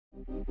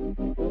Good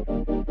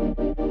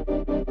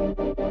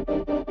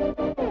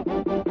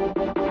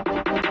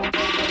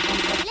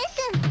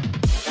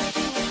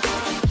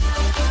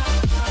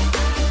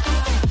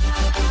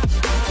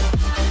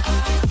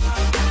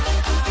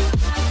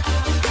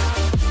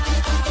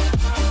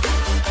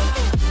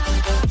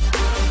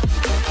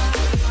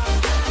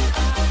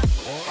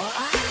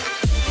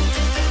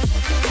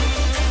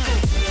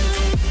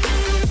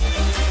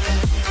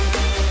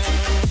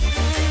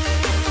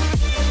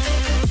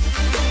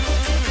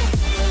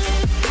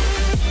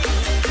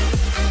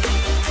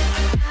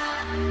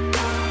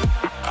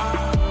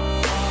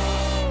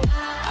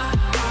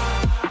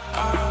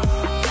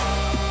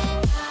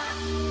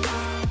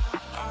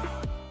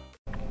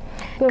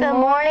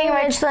morning,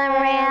 Richland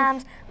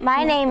Rams.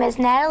 My name is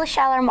Natalie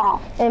Schaller-Mall.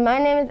 And my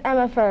name is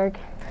Emma Ferg.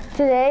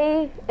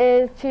 Today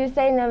is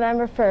Tuesday,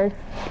 November 3rd,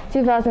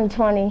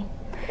 2020.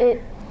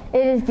 It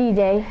is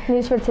D-Day.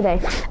 News for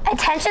today.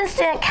 Attention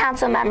student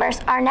council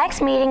members. Our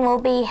next meeting will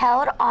be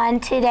held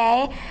on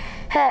today,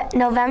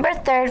 November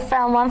 3rd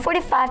from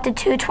 1:45 to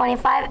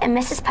 2:25 in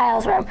Mrs.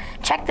 Pyle's room.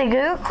 Check the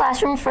Google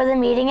Classroom for the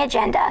meeting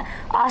agenda.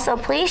 Also,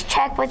 please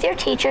check with your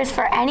teachers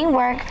for any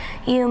work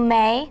you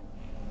may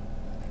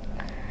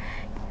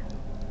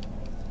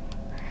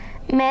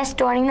miss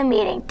during the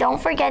meeting. Don't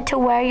forget to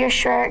wear your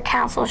student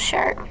council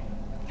shirt.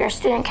 Let's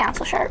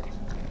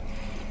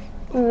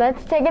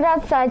take it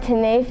outside to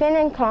Nathan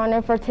and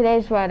Connor for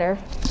today's weather.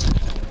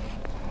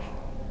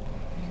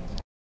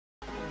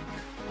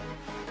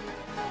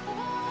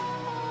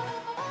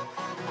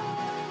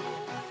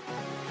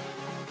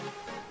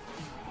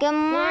 Good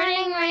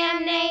morning,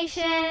 Ram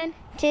Nation.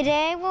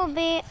 Today will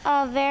be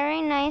a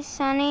very nice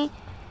sunny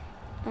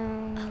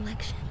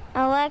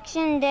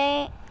election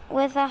day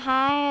with a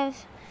high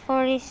of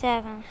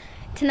 47.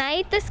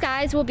 Tonight, the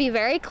skies will be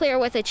very clear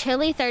with a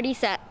chilly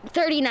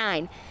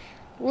 39.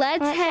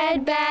 Let's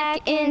head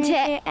back into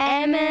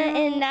Emma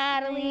and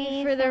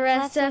Natalie for the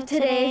rest of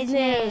today's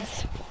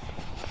news.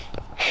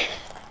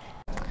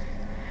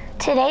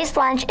 Today's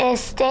lunch is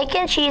steak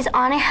and cheese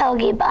on a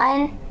hoagie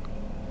bun.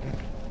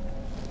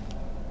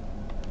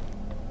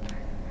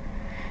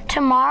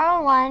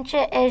 Tomorrow lunch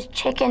is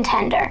chicken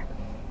tender.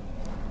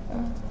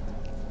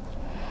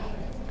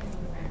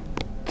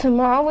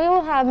 Tomorrow we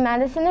will have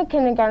Madison in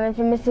kindergarten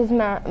from Mrs.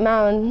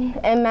 Mountain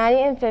and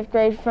Maddie in 5th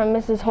grade from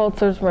Mrs.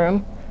 Holzer's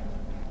room.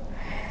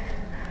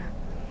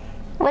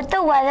 With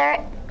the weather,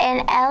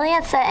 and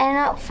Elliot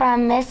Sutton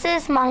from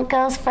Mrs.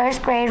 Munko's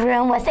 1st grade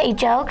room with a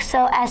joke,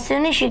 so as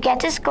soon as you get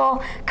to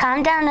school,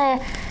 come down to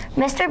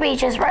Mr.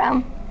 Beach's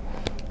room.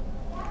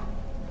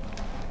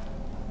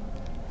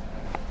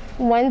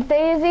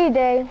 Wednesday is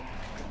E-Day.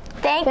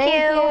 Thank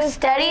you.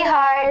 Study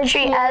hard,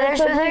 treat others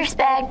with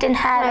respect, and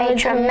have a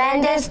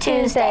tremendous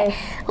Tuesday.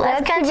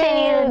 Let's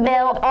continue to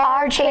build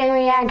our chain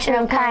reaction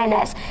of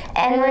kindness.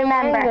 And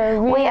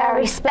remember, we are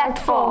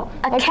respectful,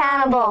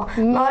 accountable,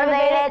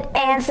 motivated,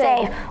 and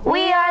safe.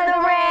 We are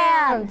the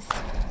Rams!